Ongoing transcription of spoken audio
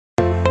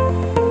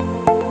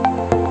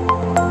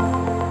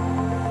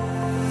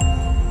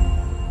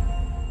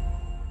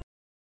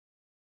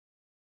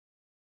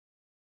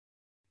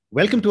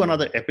Welcome to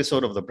another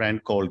episode of The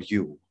Brand Called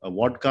You, a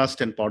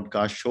podcast and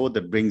podcast show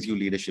that brings you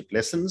leadership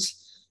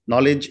lessons,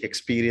 knowledge,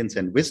 experience,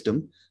 and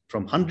wisdom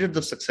from hundreds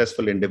of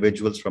successful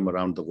individuals from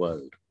around the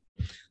world.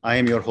 I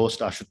am your host,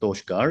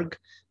 Ashutosh Garg,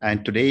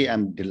 and today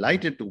I'm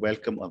delighted to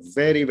welcome a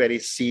very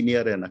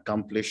senior and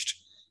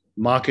accomplished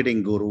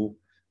marketing guru,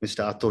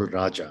 Mr. Atul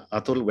Raja.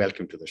 Atul,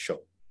 welcome to the show.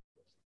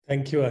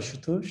 Thank you,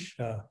 Ashutosh.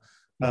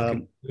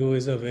 Marketing guru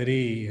is a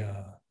very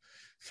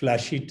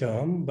flashy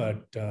term,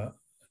 but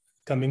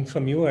coming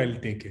from you, I'll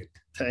take it.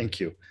 Thank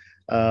you.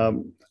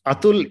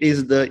 Atul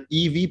is the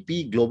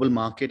EVP Global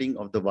Marketing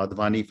of the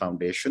Wadhwani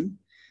Foundation.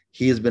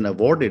 He has been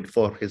awarded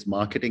for his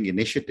marketing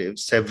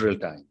initiatives several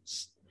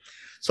times.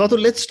 So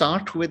Atul, let's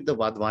start with the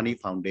Wadhwani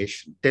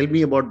Foundation. Tell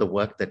me about the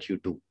work that you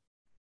do.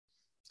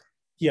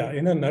 Yeah,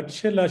 in a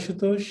nutshell,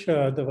 Ashutosh,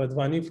 the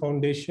Wadhwani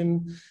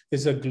Foundation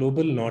is a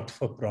global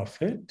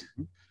not-for-profit.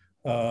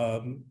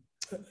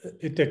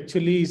 It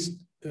actually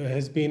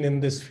has been in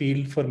this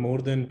field for more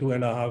than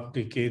 2.5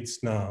 decades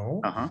now.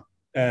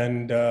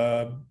 And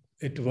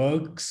it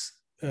works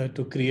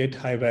to create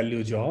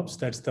high-value jobs.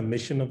 That's the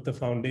mission of the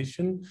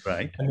foundation.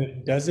 Right. And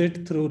it does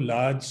it through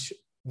large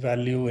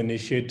value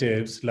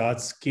initiatives,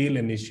 large-scale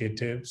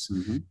initiatives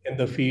in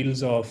the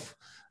fields of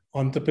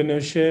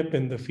entrepreneurship,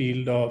 in the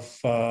field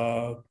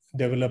of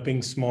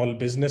developing small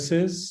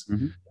businesses,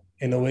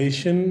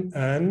 innovation,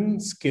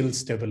 and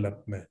skills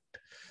development.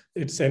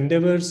 Its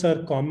endeavors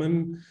are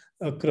common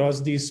across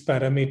these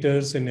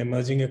parameters in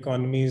emerging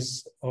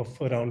economies of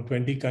around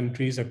 20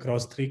 countries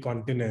across 3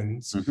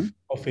 continents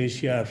of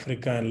Asia,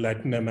 Africa, and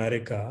Latin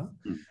America.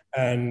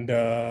 And,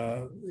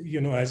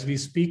 as we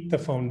speak, the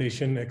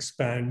foundation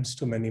expands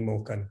to many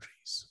more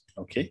countries.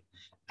 Okay.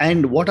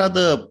 And what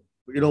are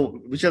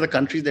which are the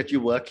countries that you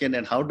work in,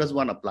 and how does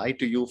one apply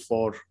to you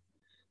for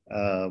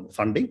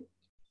funding?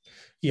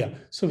 Yeah,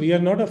 so we are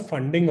not a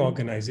funding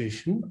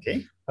organization.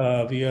 Okay.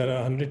 We are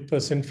a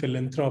 100%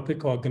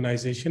 philanthropic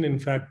organization. In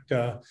fact,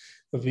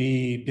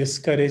 we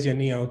discourage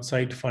any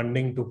outside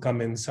funding to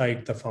come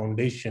inside the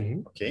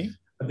foundation. Okay.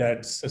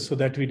 That's so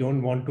that we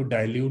don't want to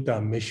dilute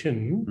our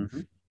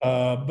mission.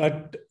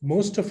 But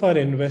most of our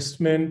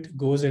investment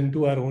goes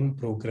into our own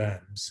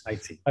programs. I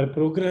see. Our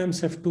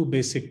programs have 2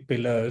 basic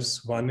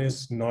pillars. One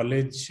is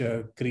knowledge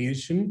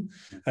creation,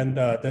 and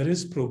the other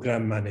is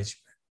program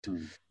management.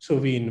 So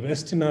we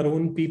invest in our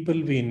own people,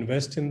 we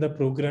invest in the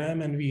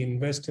program, and we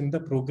invest in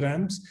the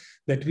programs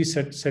that we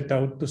set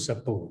out to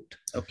support.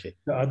 Okay.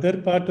 The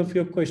other part of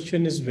your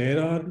question is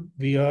where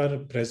we are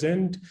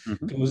present,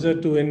 closer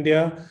to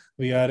India.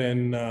 We are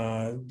in,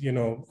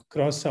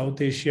 across South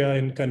Asia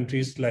in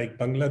countries like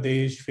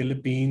Bangladesh,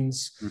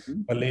 Philippines,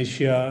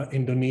 Malaysia,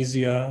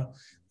 Indonesia.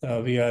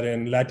 We are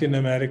in Latin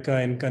America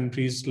in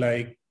countries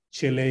like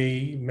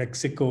Chile,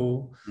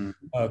 Mexico,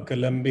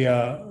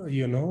 Colombia,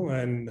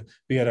 and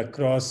we are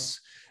across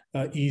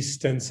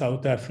East and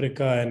South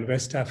Africa and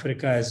West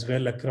Africa as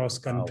well, across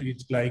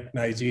countries like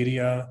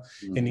Nigeria.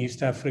 In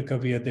East Africa,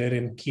 we are there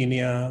in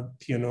Kenya,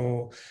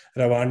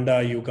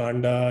 Rwanda,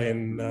 Uganda,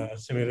 and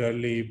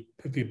similarly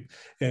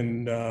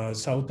in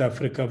South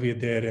Africa, we are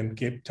there in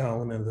Cape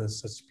Town and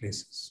such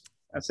places.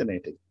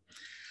 Fascinating.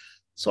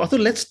 So Atul,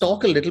 let's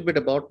talk a little bit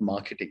about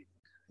marketing.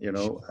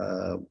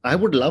 I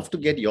would love to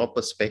get your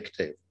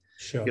perspective.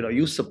 Sure.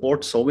 You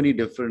support so many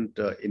different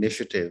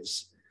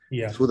initiatives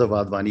through the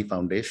Wadhwani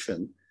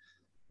Foundation.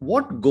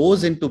 What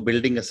goes into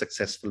building a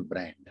successful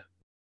brand?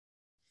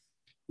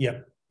 Yeah.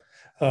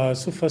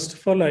 So first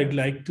of all, I'd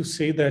like to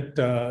say that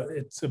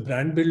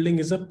brand building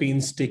is a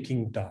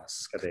painstaking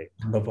task. Correct.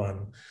 Number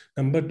one.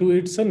 Number two,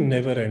 it's a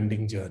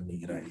never-ending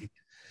journey, right?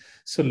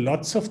 So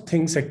lots of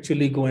things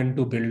actually go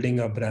into building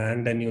a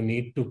brand, and you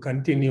need to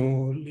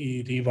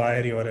continually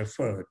rewire your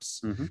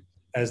efforts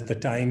as the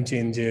time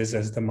changes,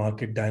 as the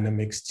market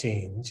dynamics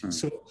change.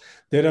 So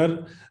there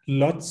are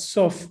lots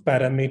of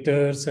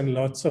parameters and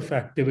lots of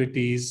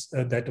activities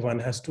that one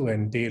has to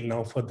entail.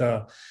 Now, for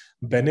the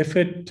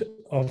benefit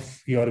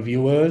of your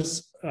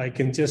viewers, I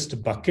can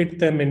just bucket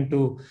them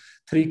into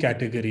 3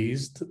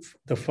 categories.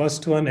 The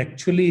first one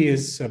actually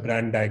is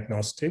brand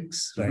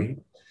diagnostics, right?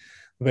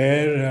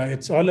 Where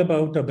it's all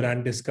about a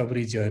brand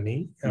discovery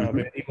journey,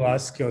 where you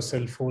ask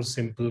yourself 4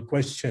 simple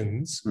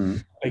questions,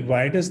 like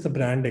why does the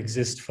brand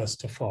exist,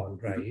 first of all,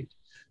 right?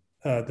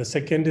 The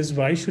second is,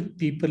 why should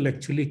people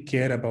actually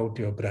care about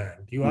your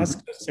brand? You ask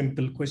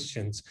simple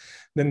questions.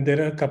 Then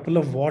there are a couple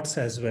of whats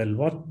as well.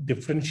 What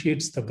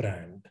differentiates the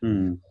brand?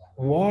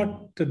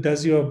 What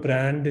does your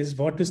brand is?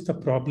 What is the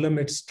problem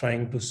it's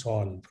trying to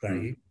solve,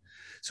 right?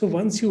 So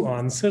once you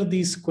answer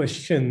these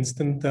questions,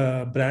 then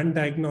the brand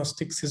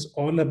diagnostics is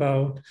all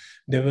about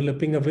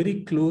developing a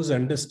very close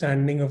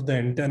understanding of the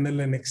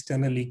internal and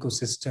external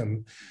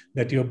ecosystem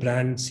that your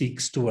brand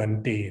seeks to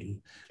entail.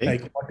 Okay.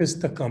 Like, what is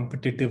the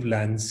competitive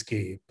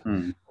landscape?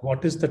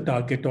 What is the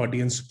target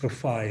audience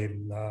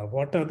profile?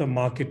 What are the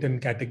market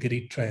and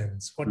category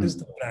trends? What is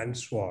the brand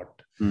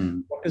SWOT?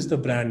 What is the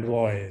brand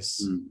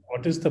voice?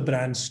 What is the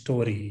brand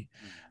story?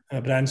 A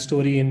brand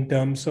story in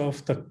terms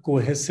of the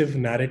cohesive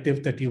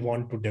narrative that you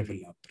want to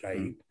develop,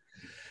 right?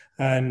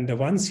 And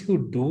once you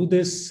do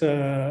this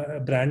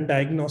brand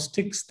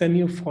diagnostics, then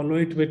you follow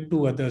it with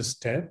two other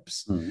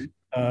steps.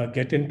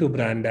 Get into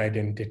brand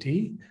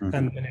identity,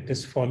 and then it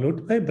is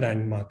followed by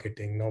brand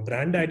marketing. Now,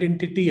 brand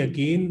identity,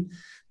 again,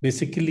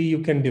 basically you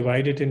can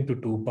divide it into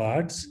two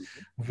parts.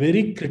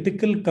 Very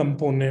critical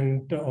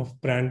component of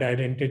brand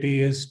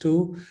identity is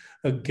to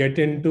get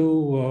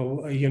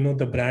into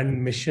the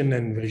brand mission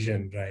and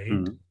vision,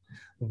 right?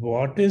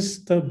 What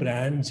is the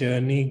brand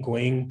journey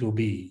going to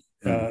be?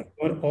 Or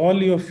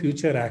all your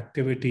future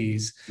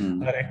activities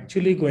are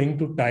actually going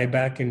to tie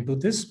back into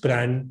this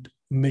brand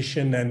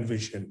mission and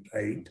vision,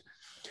 right?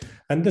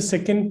 And the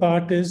second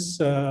part is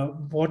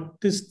what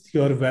is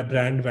your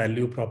brand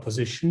value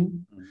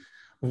proposition?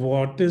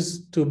 What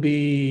is to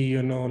be,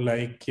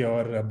 like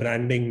your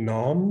branding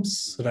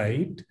norms,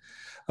 right?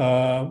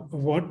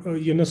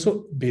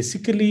 So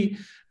basically,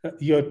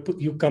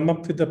 you come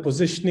up with a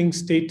positioning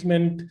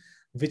statement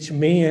which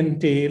may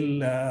entail,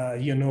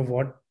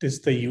 what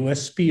is the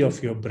USP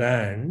of your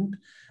brand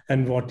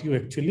and what you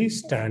actually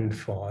stand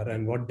for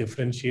and what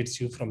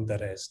differentiates you from the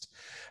rest.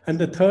 And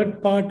the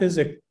third part is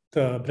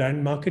the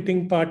brand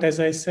marketing part, as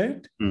I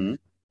said,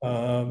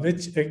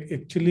 which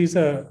actually is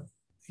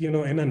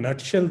in a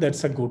nutshell,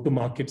 that's a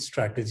go-to-market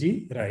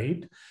strategy,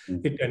 right?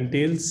 It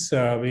entails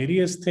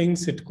various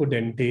things. It could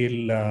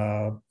entail,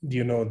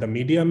 the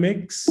media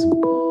mix.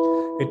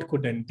 It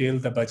could entail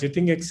the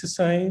budgeting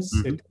exercise.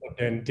 It could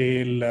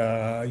entail,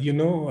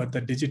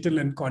 the digital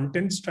and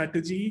content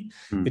strategy.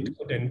 It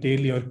could entail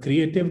your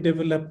creative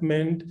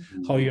development,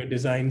 how your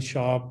design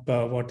shop,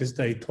 what is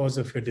the ethos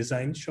of your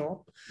design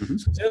shop.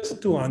 So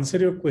just to answer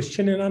your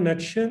question in a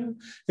nutshell,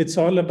 it's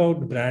all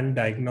about brand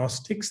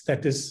diagnostics,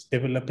 that is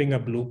developing a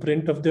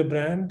blueprint of the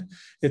brand.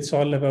 It's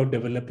all about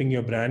developing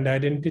your brand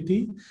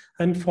identity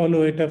and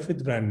follow it up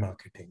with brand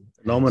marketing.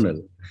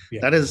 Phenomenal.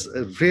 Yeah. That is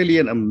really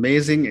an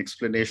amazing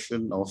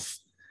explanation of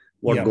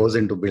what goes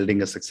into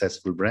building a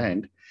successful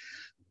brand.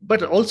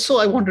 But also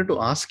I wanted to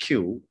ask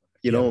you,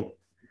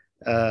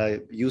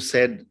 you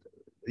said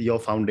your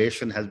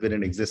foundation has been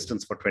in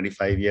existence for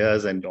 25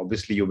 years and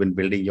obviously you've been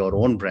building your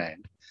own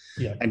brand.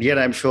 Yeah. And yet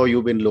I'm sure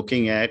you've been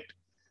looking at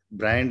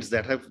brands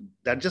that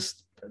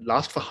just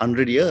last for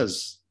 100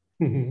 years.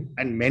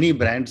 And many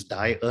brands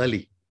die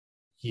early.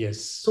 Yes.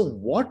 So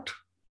what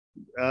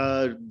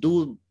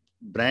do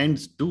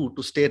brands do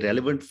to stay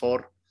relevant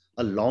for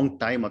a long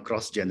time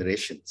across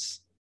generations?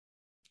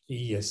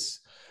 Yes.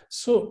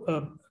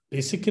 So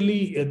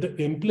basically, the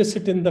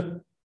implicit in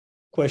the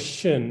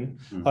question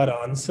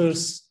are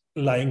answers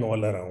lying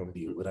all around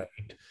you,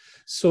 right?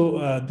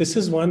 So this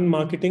is one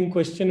marketing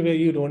question where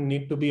you don't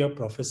need to be a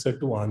professor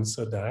to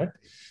answer that,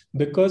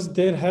 because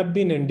there have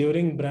been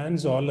enduring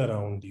brands all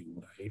around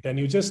you, right? And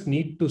you just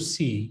need to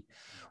see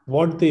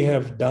what they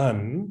have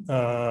done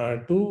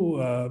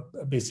to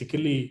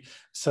basically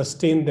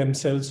sustain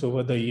themselves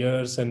over the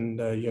years and,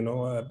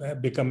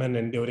 become an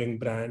enduring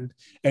brand,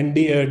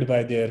 endeared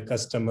by their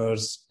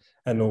customers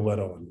and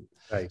overall.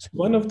 Right. So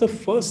one of the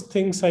first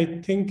things I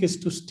think is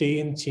to stay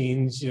in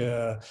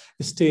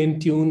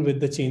tune with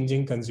the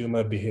changing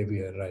consumer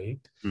behavior, right?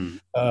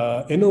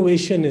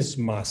 Innovation is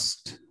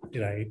must,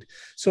 right?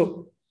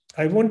 So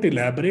I won't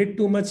elaborate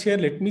too much here.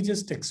 Let me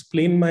just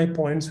explain my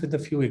points with a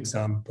few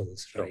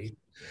examples, right?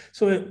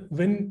 So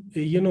when,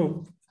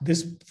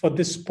 for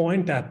this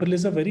point, Apple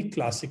is a very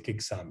classic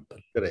example.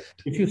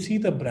 Correct. If you see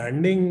the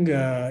branding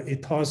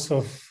ethos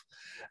of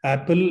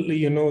Apple,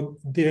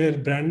 their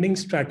branding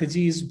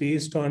strategy is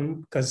based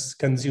on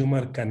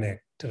consumer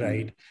connect,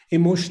 right?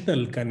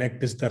 Emotional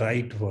connect is the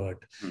right word.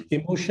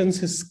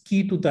 Emotions is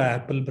key to the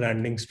Apple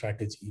branding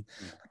strategy.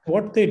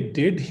 What they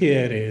did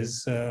here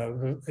is,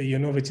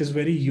 which is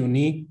very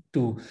unique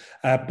to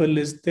Apple,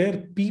 is their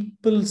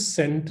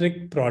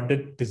people-centric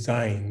product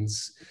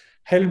designs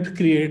helped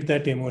create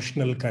that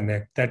emotional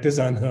connect that is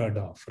unheard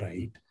of,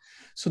 right?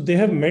 So they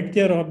have met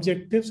their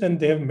objectives and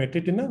they have met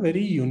it in a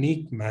very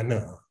unique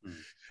manner.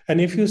 And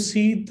if you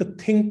see the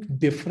think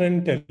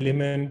different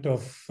element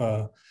of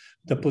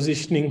the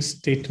positioning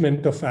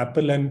statement of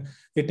Apple, and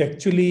it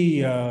actually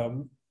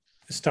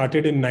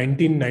started in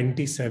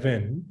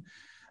 1997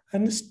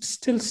 and it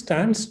still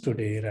stands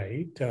today,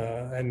 right?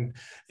 And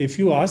if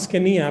you ask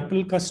any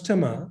Apple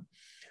customer,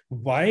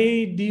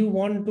 why do you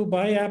want to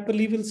buy Apple?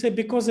 He will say,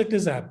 because it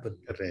is Apple.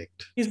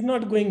 Correct. He's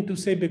not going to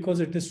say because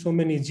it is so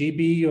many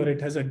GB or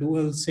it has a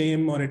dual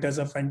SIM or it has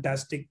a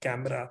fantastic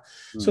camera.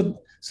 So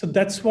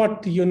that's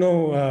what,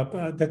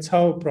 that's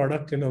how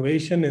product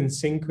innovation in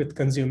sync with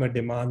consumer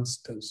demands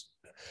does.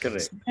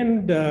 Correct.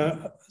 And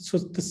so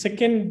the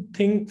second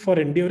thing for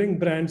enduring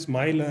brands,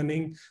 my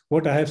learning,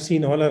 what I have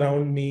seen all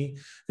around me,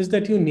 is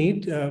that you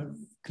need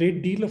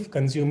great deal of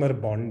consumer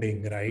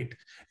bonding, right?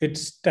 It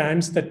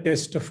stands the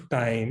test of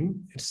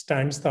time. It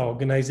stands the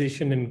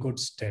organization in good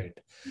stead.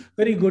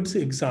 Very good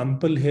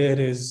example here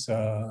is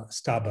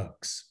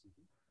Starbucks,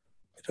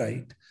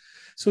 right?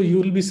 So you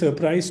will be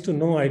surprised to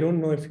know, I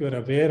don't know if you're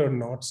aware or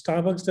not,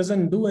 Starbucks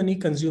doesn't do any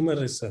consumer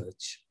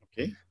research.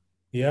 Okay.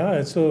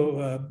 Yeah.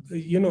 So,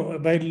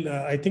 while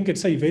I think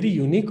it's a very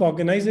unique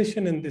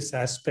organization in this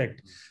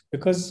aspect,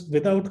 because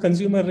without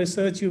consumer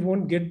research, you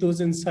won't get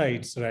those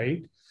insights,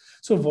 right?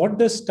 So, what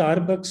does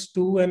Starbucks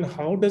do and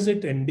how does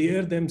it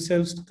endear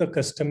themselves to the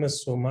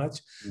customers so much?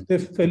 Their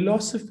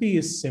philosophy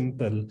is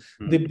simple.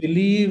 They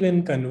believe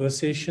in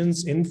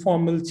conversations,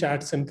 informal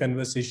chats and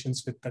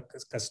conversations with the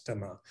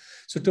customer.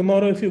 So,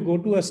 tomorrow, if you go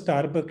to a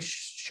Starbucks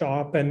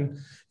shop and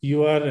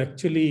you are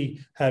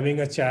actually having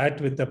a chat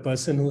with the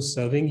person who's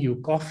serving you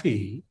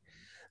coffee,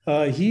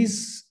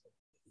 he's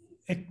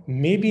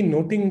maybe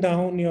noting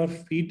down your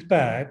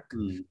feedback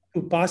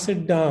to pass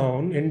it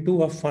down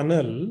into a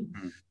funnel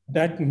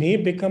that may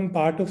become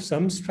part of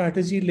some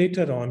strategy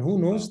later on. Who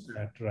knows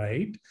that,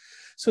 right?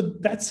 So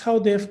that's how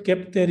they've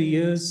kept their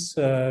ears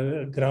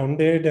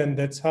grounded, and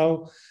that's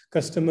how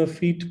customer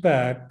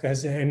feedback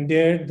has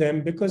endeared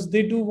them, because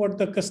they do what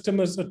the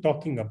customers are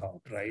talking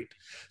about, right?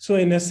 So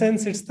in a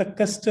sense, it's the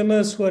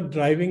customers who are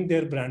driving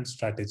their brand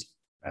strategy.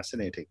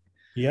 Fascinating.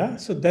 Yeah,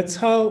 so that's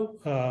how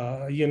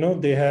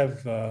they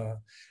have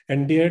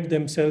endeared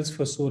themselves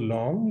for so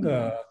long,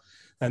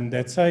 and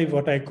that's why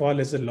what I call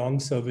as a long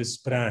service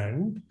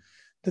brand.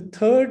 The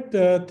third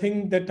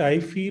thing that I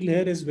feel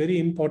here is very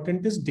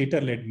important is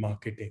data-led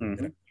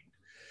marketing.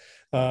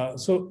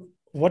 So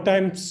what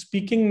I'm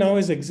speaking now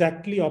is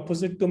exactly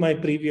opposite to my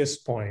previous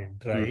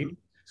point, right?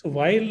 So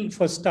while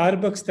for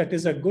Starbucks that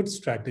is a good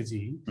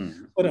strategy,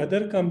 for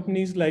other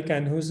companies like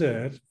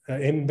Anheuser,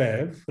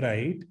 InBev,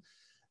 right?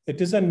 It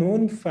is a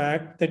known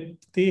fact that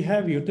they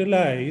have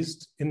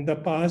utilized in the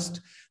past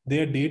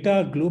their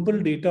data,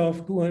 global data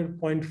of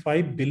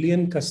 2.5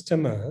 billion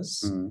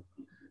customers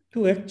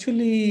to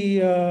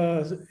actually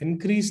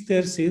increase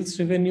their sales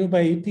revenue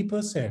by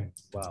 80%.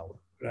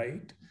 Wow.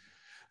 Right?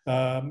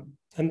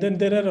 And then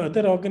there are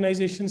other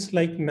organizations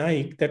like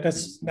Nike that are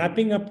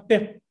snapping up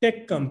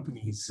tech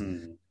companies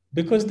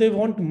because they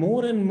want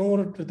more and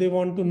more. They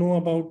want to know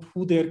about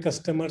who their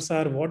customers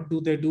are, what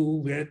do they do,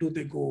 where do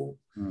they go.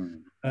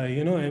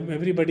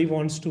 Everybody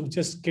wants to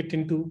just get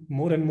into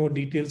more and more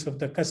details of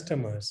the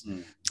customers.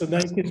 So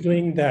Nike is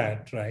doing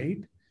that, right?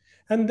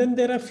 And then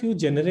there are a few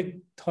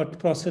generic thought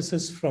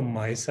processes from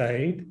my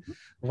side.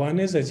 One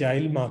is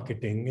agile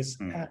marketing is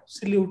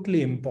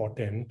absolutely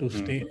important to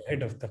stay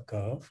ahead of the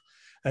curve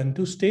and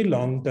to stay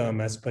long term,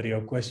 as per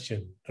your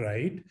question,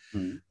 right?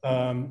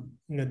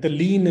 The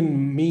lean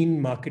and mean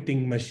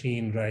marketing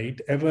machine, right?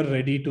 Ever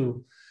ready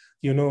to,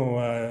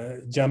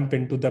 jump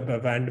into the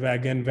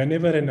bandwagon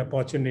whenever an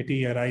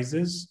opportunity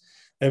arises,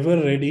 ever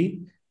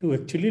ready to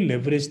actually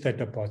leverage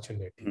that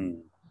opportunity.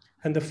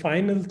 And the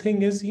final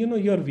thing is,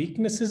 your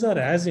weaknesses are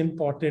as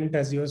important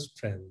as your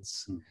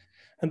strengths.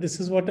 And this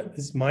is what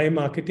is my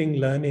marketing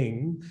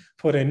learning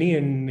for any,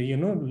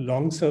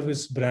 long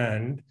service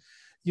brand.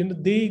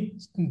 They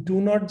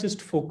do not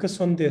just focus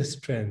on their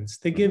strengths.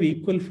 They give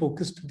equal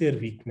focus to their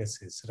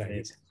weaknesses,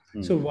 right?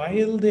 So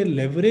while they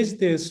leverage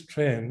their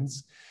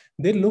strengths,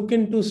 they look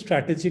into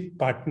strategic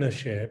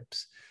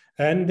partnerships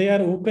and they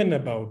are open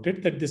about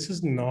it, that this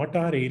is not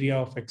our area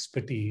of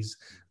expertise.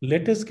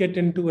 Let us get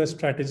into a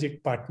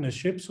strategic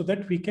partnership so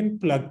that we can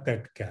plug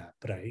that gap,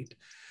 right?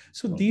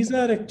 So these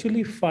are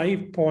actually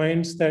 5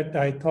 points that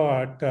I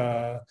thought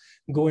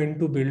go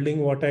into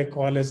building what I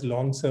call as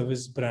long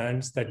service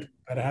brands that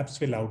perhaps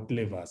will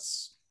outlive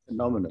us.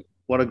 Phenomenal.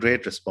 What a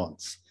great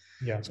response.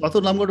 Yeah. So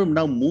Atul, I'm going to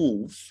now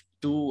move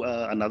to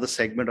another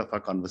segment of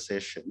our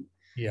conversation.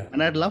 Yeah.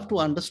 And I'd love to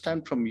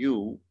understand from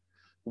you,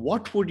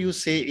 what would you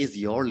say is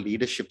your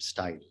leadership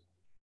style?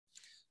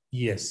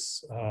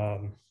 Yes.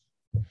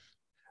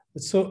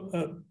 This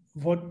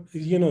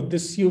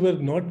you were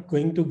not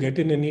going to get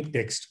in any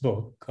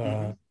textbook.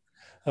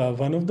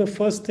 One of the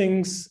first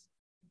things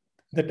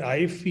that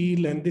I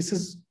feel, and this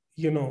is,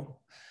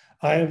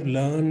 I have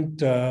learned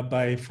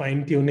by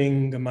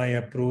fine-tuning my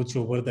approach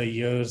over the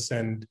years,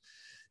 and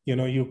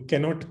you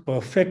cannot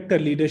perfect a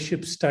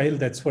leadership style.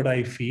 That's what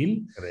I feel.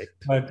 Correct.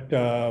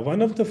 But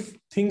one of the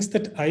things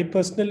that I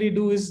personally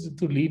do is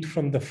to lead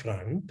from the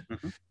front.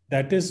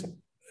 That is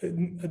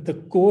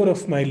the core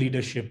of my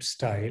leadership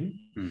style,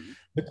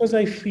 because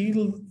I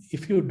feel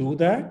if you do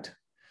that,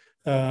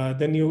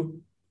 then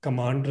you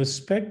command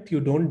respect, you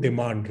don't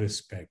demand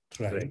respect,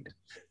 right?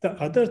 The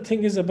other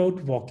thing is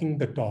about walking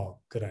the talk,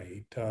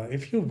 right?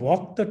 If you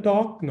walk the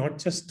talk, not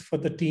just for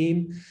the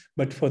team,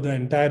 but for the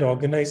entire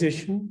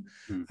organization,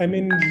 I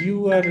mean,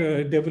 you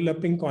are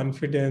developing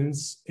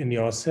confidence in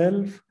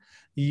yourself.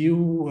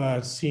 You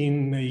are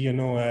seen,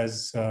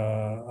 as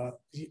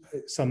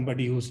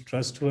somebody who's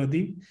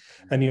trustworthy,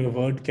 and your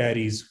word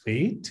carries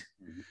weight.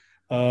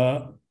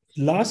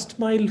 Last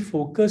mile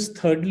focus,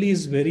 thirdly,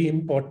 is very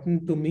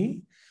important to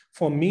me.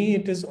 For me,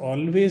 it is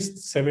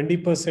always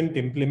 70%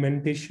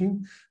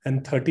 implementation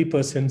and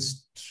 30%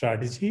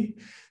 strategy.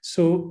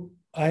 So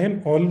I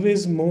am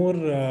always more,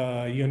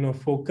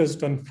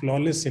 focused on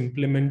flawless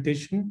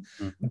implementation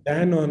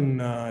than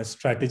on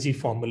strategy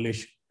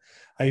formulation.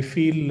 I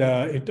feel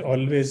it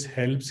always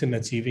helps in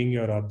achieving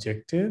your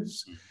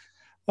objectives.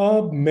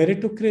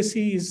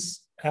 Meritocracy is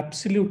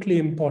absolutely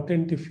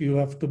important if you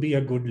have to be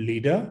a good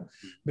leader,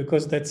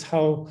 because that's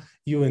how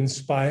you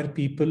inspire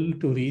people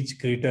to reach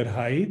greater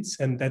heights,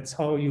 and that's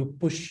how you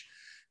push,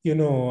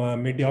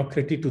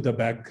 mediocrity to the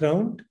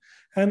background.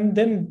 And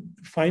then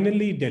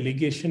finally,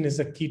 delegation is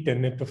a key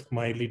tenet of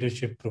my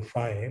leadership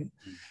profile,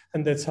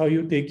 and that's how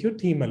you take your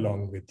team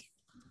along with you.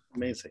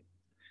 Amazing.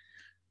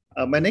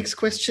 My next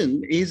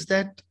question is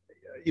that,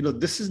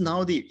 this is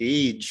now the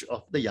age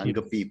of the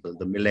younger people,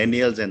 the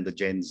millennials and the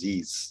Gen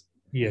Zs.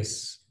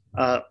 Yes.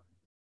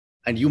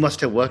 And you must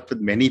have worked with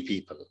many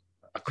people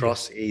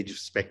across age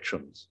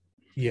spectrums.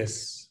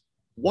 Yes.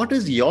 What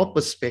is your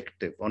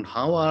perspective on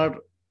how are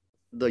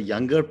the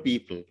younger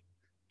people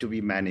to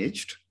be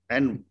managed,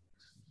 and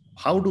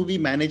how do we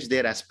manage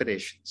their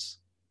aspirations?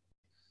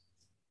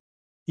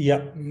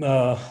 Yeah.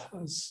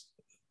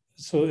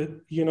 So,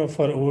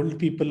 for old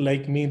people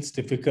like me, it's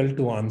difficult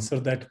to answer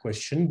that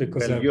question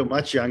because you're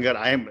much younger.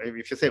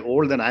 If you say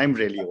old, then I'm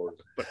really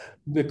old.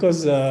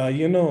 Because,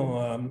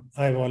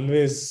 I've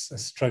always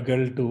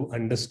struggled to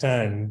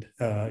understand,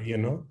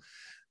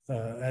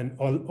 and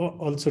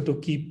also to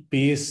keep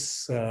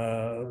pace,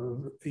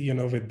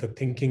 with the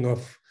thinking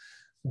of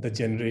the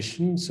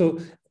generation. So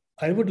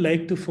I would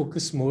like to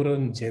focus more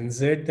on Gen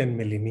Z than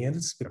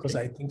millennials, because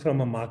I think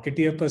from a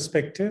marketeer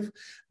perspective,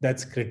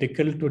 that's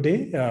critical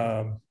today.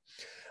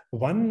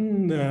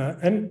 And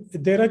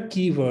there are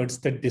keywords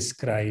that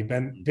describe,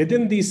 and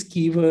within these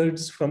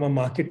keywords, from a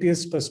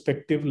marketeer's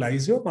perspective,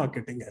 lies your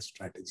marketing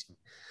strategy.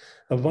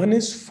 One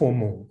is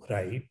FOMO,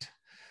 right?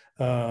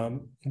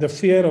 The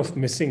fear of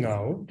missing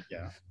out.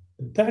 Yeah.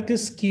 That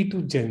is key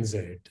to Gen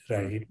Z,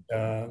 right?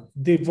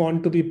 They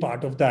want to be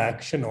part of the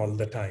action all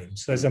the time.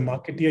 So as a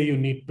marketeer, you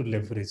need to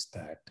leverage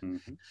that.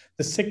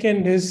 The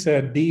second is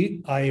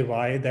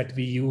DIY, that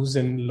we use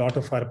in a lot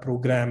of our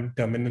program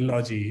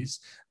terminologies,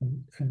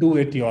 do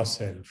it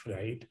yourself,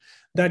 right?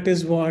 That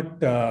is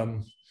what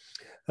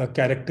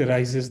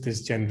characterizes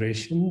this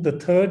generation. The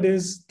third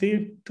is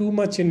they're too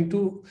much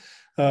into,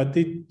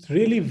 they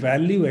really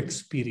value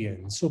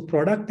experience. So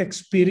product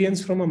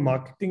experience from a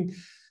marketing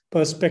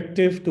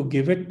perspective, to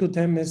give it to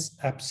them is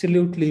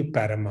absolutely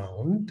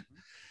paramount.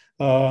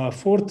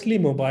 Fourthly,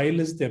 mobile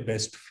is their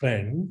best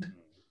friend.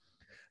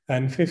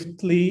 And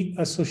fifthly,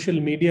 social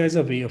media is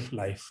a way of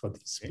life for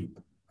these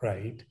people,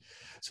 right?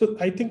 So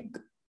I think,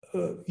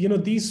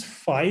 these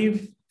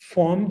five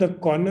form the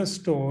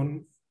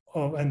cornerstone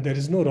of, and there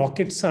is no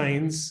rocket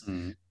science.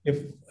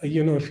 If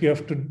you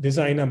have to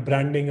design a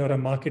branding or a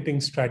marketing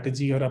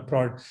strategy or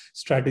a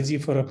strategy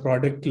for a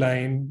product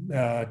line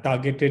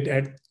targeted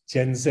at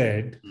Gen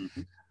Z,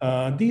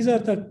 these are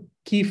the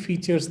key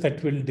features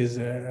that will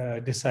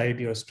decide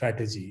your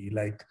strategy.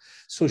 Like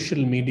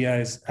social media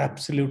is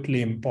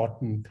absolutely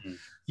important.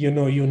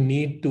 You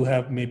need to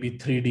have maybe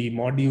 3D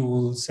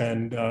modules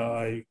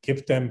and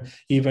give them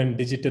even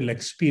digital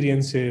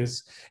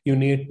experiences. You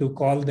need to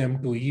call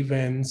them to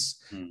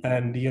events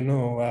and,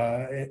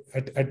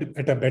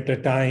 at a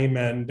better time,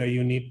 and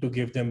you need to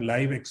give them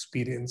live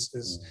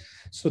experiences.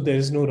 So there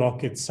is no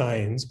rocket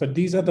science, but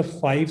these are the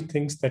 5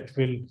 things that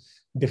will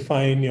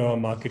define your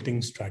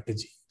marketing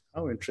strategy.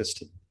 How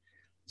interesting.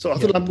 So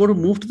Atul, I'm going to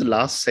move to the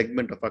last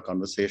segment of our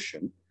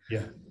conversation.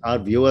 Yeah. Our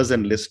viewers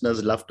and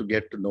listeners love to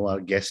get to know our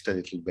guest a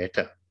little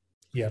better.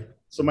 Yeah.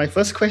 So my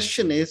first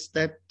question is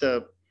that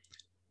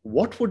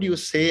what would you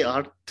say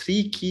are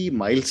 3 key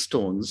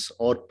milestones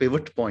or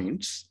pivot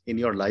points in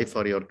your life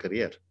or your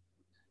career?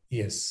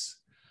 Yes.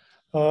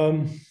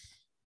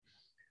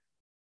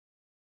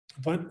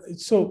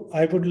 So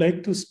I would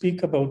like to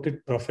speak about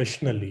it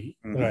professionally,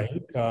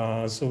 right?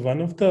 So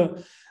one of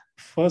the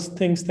first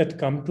things that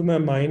come to my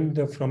mind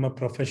from a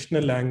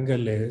professional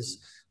angle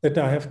is that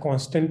I have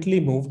constantly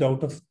moved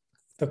out of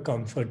the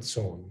comfort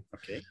zone.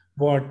 Okay.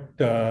 What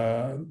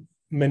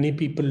many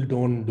people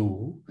don't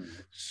do.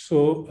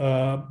 So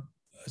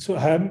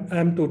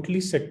I'm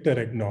totally sector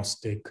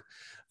agnostic.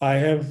 I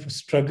have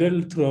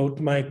struggled throughout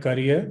my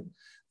career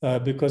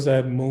because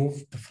I've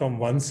moved from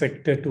one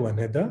sector to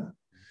another.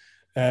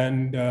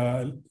 And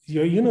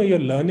your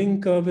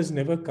learning curve is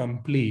never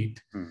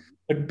complete.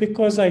 But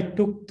because I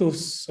took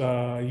those,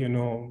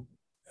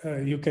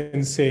 you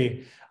can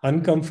say,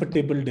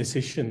 uncomfortable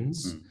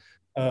decisions,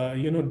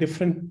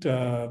 different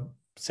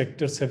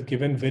sectors have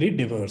given very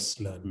diverse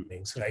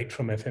learnings, right?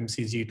 From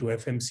FMCG to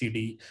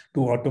FMCD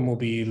to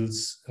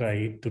automobiles,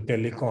 right, to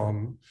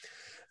telecom.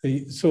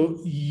 So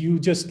you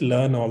just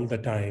learn all the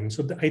time.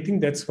 So I think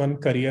that's one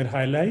career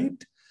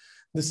highlight.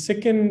 The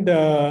second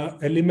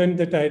element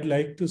that I'd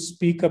like to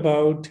speak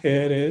about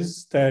here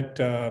is that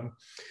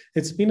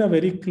it's been a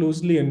very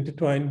closely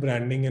intertwined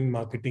branding and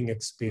marketing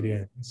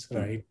experience,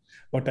 right?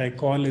 What I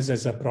call is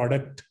as a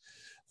product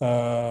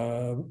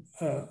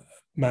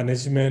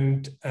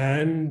management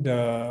and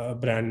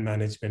brand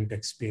management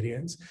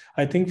experience.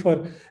 I think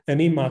for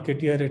any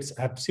marketeer, it's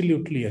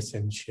absolutely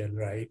essential,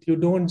 right? You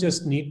don't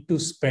just need to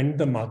spend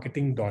the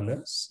marketing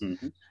dollars.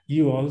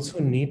 You also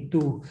need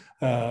to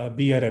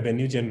be a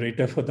revenue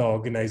generator for the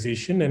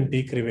organization and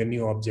take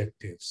revenue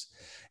objectives.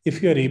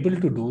 If you're able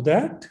to do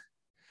that,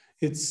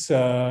 it's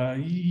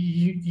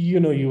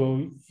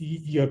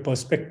your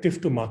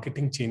perspective to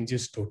marketing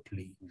changes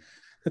totally.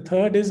 The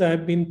third is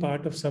I've been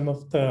part of some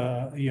of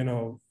the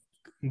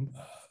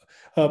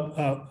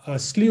a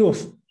slew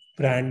of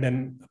brand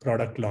and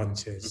product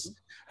launches.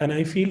 And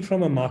I feel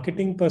from a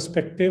marketing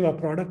perspective, a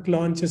product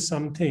launch is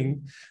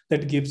something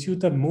that gives you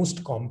the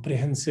most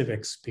comprehensive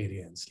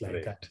experience.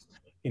 Like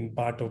in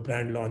part of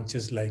brand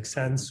launches like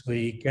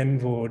Sansui,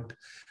 Kenwood,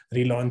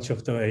 relaunch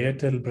of the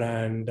Airtel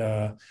brand,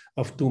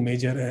 of two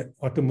major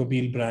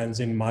automobile brands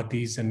in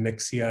Matis and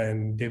Nexia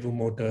and Daewoo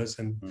Motors.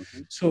 And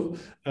so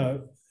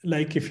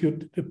like if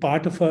you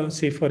part of a,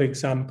 say, for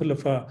example,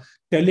 of a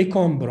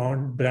telecom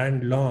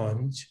brand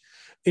launch,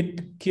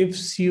 it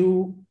gives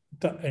you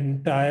the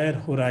entire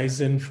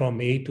horizon from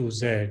A to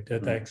Z.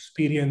 The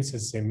experience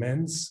is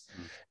immense.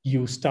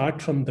 You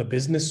start from the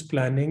business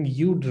planning,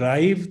 you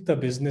drive the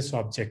business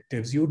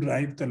objectives, you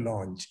drive the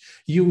launch.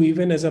 You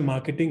even as a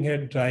marketing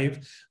head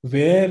drive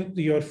where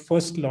your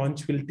first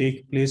launch will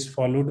take place,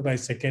 followed by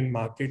second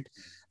market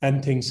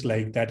and things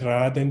like that,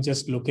 rather than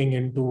just looking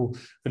into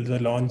the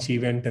launch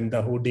event and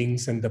the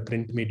hoardings and the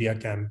print media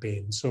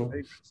campaign. So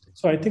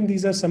I think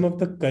these are some of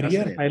the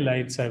career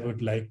highlights I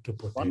would like to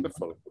put in.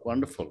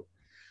 Wonderful.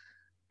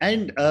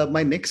 And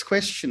my next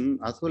question,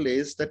 Atul,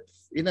 is that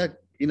in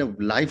a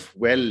life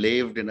well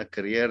lived, in a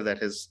career that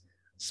has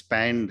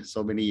spanned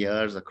so many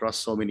years across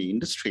so many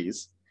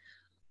industries,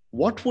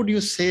 what would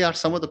you say are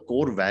some of the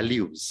core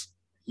values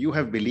you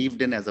have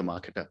believed in as a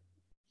marketer?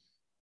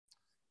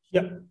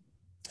 Yeah.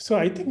 So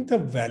I think the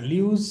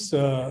values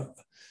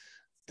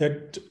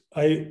that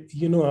a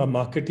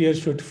marketer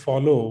should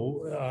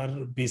follow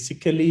are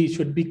basically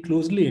should be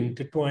closely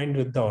intertwined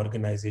with the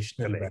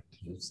organizational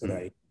values,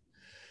 right?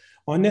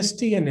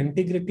 Honesty and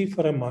integrity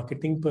for a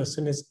marketing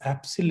person is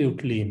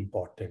absolutely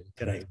important,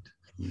 right?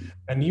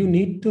 And you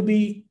need to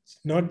be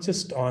not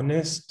just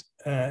honest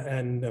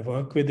and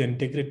work with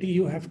integrity.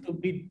 You have to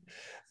be,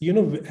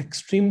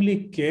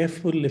 extremely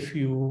careful if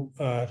you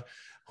are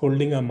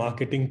holding a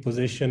marketing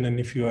position and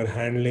if you are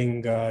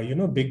handling,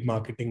 big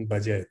marketing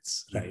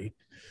budgets, right?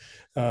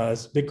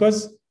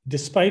 Because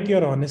despite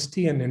your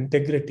honesty and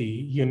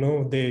integrity,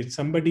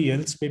 somebody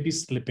else may be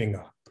slipping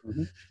up.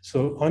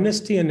 So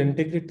honesty and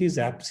integrity is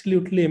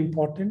absolutely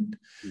important.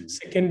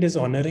 Second is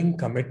honoring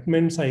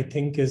commitments, I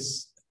think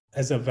is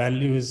as a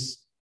value is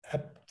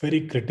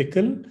very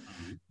critical.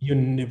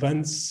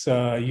 Once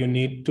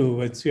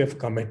you have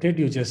committed,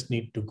 you just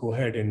need to go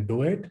ahead and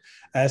do it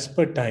as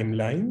per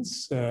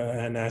timelines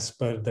and as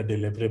per the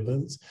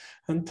deliverables.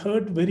 And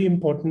third, very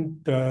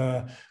important,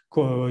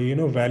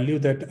 value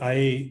that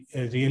I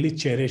really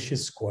cherish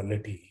is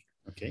quality.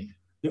 Okay.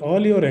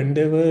 All your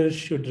endeavors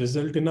should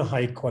result in a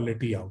high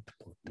quality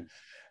output.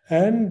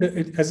 And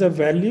as a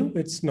value,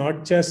 it's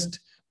not just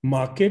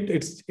market.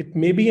 It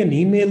may be an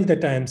email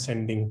that I am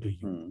sending to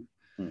you.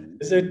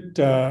 Is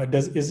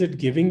it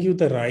giving you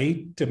the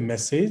right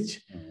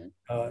message?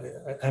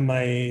 Am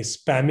I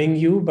spamming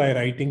you by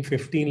writing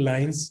 15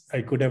 lines?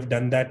 I could have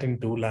done that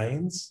in 2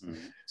 lines.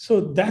 So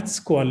that's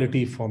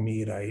quality for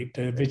me, right?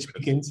 Which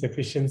begins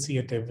efficiency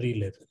at every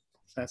level.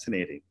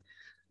 Fascinating.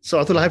 So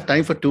Atul, I have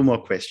time for 2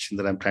 more questions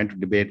that I'm trying to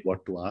debate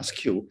what to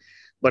ask you.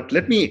 But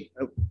let me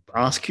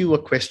ask you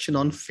a question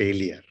on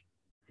failure.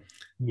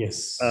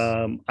 Yes.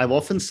 I've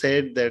often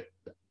said that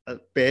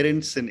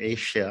parents in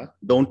Asia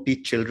don't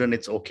teach children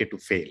it's okay to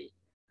fail.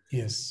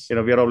 Yes.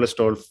 We are always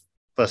told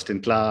first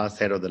in class,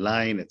 head of the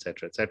line,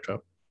 etc., etc.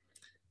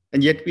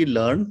 And yet we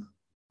learn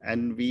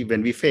and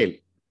when we fail.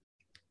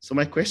 So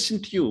my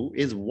question to you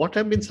is, what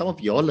have been some of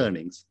your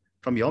learnings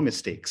from your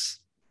mistakes?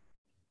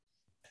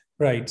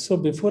 Right. So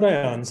before I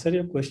answer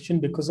your question,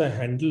 because I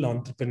handle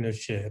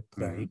entrepreneurship,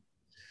 right,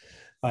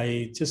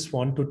 I just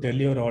want to tell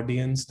your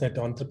audience that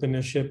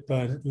entrepreneurship,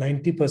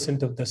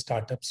 90% of the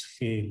startups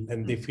fail,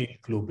 and they fail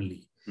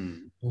globally,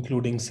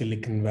 including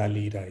Silicon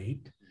Valley, right?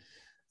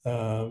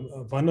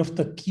 One of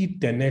the key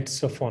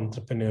tenets of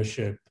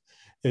entrepreneurship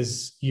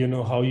is,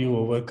 how you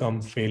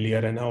overcome failure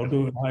and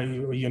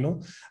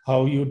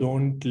how you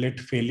don't let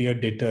failure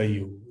deter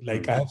you.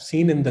 Like I have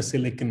seen in the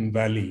Silicon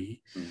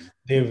Valley,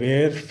 they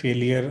wear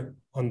failure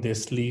on their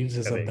sleeves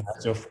as a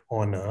badge of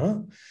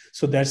honor.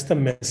 So that's the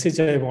message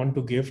I want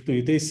to give to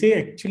you. They say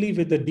actually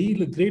with a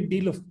great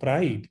deal of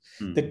pride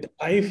that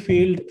I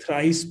failed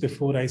thrice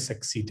before I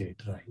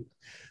succeeded, right?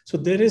 So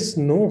there is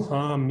no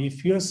harm.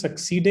 If you're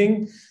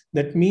succeeding,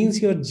 that means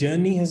your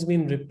journey has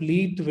been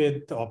replete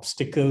with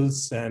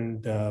obstacles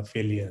and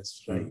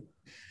failures, right?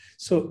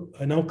 So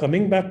now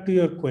coming back to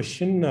your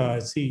question,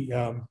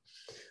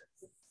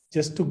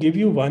 just to give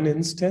you one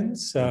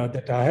instance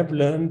that I have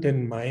learned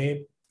in my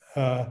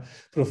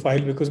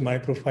profile, because my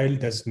profile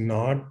does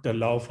not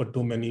allow for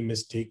too many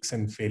mistakes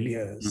and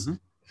failures.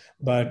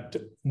 But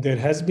there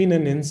has been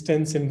an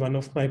instance in one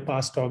of my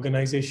past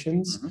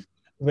organizations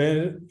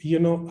where,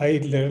 I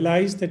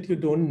realized that you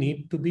don't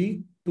need to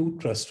be too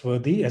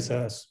trustworthy as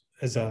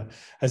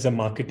a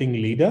marketing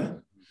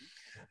leader.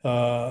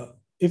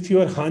 If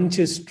your hunch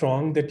is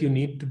strong that you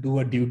need to do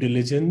a due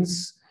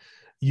diligence,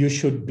 you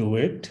should do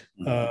it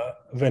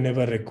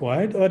whenever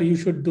required, or you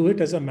should do it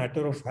as a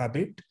matter of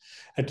habit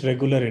at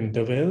regular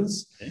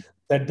intervals. Okay.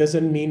 That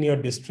doesn't mean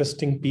you're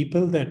distrusting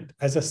people. That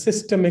as a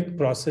systemic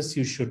process,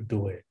 you should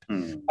do it.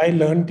 I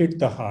learned it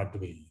the hard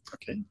way.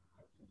 Okay,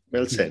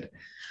 well said.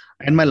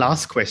 And my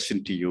last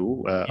question to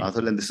you,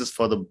 Atul, and this is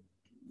for the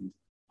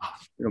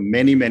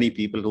many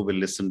people who will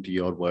listen to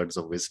your words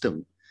of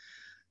wisdom.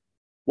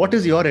 What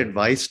is your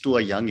advice to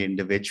a young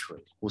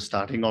individual who's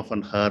starting off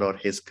on her or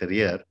his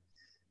career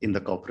in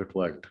the corporate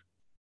world?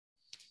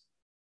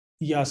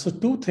 Yeah, so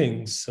two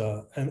things,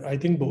 and I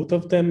think both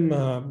of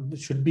them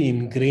should be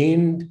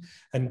ingrained,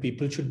 and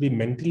people should be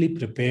mentally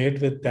prepared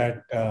with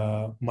that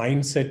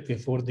mindset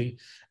before they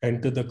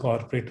enter the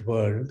corporate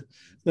world.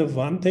 The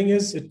one thing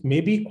is, it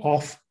may be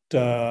oft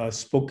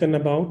spoken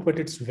about, but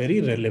it's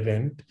very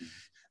relevant.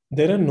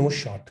 There are no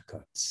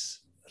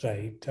shortcuts,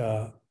 right?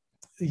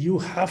 You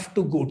have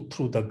to go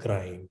through the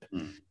grind.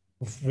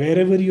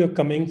 Wherever you're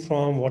coming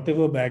from,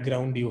 whatever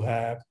background you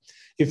have,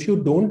 if you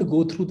don't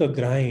go through the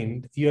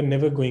grind, you're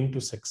never going to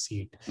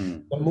succeed.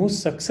 The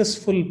most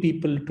successful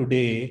people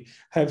today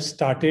have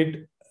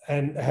started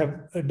and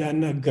have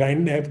done a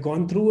grind, have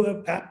gone through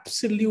an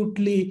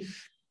absolutely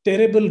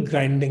terrible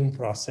grinding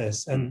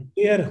process, and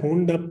they are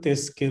honed up their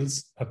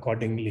skills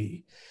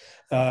accordingly.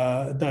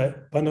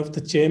 One of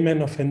the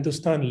chairmen of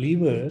Hindustan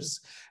Levers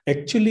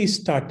actually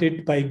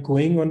started by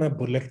going on a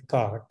bullock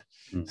cart,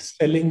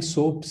 selling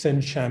soaps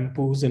and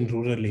shampoos in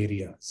rural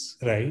areas,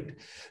 right?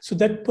 So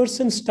that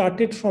person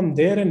started from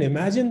there, and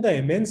imagine the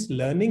immense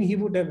learning he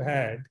would have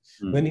had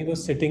when he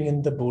was sitting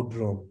in the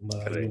boardroom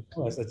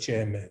as a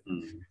chairman.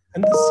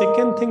 And the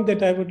second thing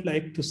that I would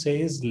like to say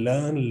is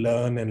learn,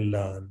 and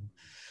learn.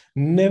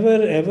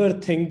 Never ever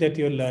think that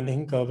your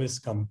learning curve is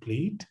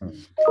complete.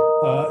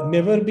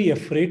 Never be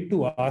afraid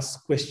to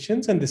ask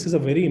questions. And this is a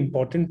very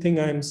important thing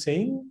I am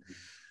saying.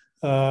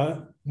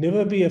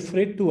 Never be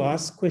afraid to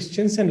ask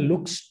questions and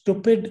look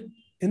stupid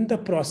in the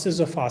process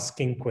of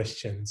asking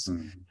questions.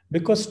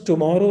 Because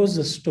tomorrow's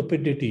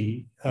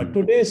stupidity,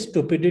 today's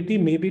stupidity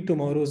may be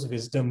tomorrow's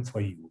wisdom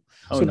for you.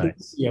 So don't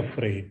be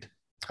afraid.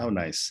 How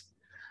nice.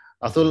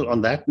 Atul,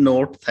 on that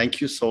note, thank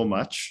you so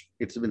much.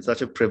 It's been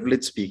such a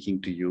privilege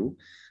speaking to you.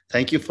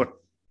 Thank you for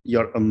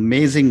your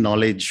amazing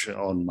knowledge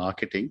on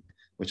marketing,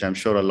 which I'm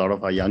sure a lot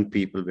of our young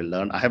people will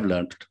learn. I have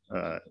learned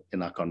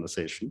in our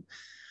conversation.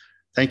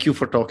 Thank you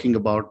for talking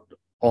about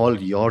all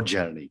your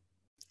journey.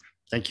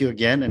 Thank you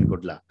again, and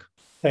good luck.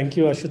 Thank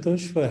you,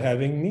 Ashutosh, for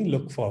having me.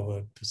 Look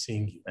forward to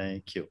seeing you.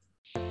 Thank you.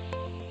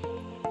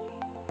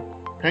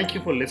 Thank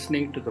you for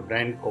listening to the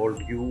Brand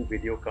Called You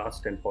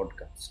videocast and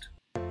podcast,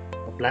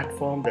 a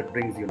platform that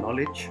brings you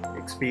knowledge,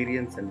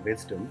 experience, and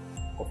wisdom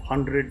of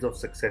hundreds of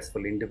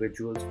successful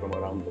individuals from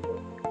around the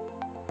world.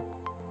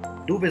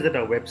 Do visit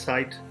our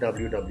website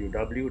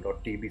www.tbcy.in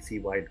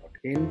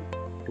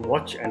to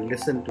watch and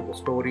listen to the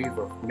stories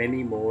of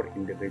many more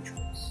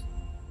individuals.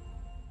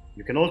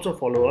 You can also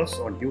follow us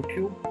on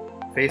YouTube,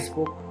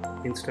 Facebook,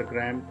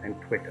 Instagram, and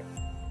Twitter.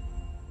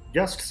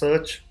 Just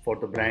search for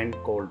the Brand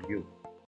Called You.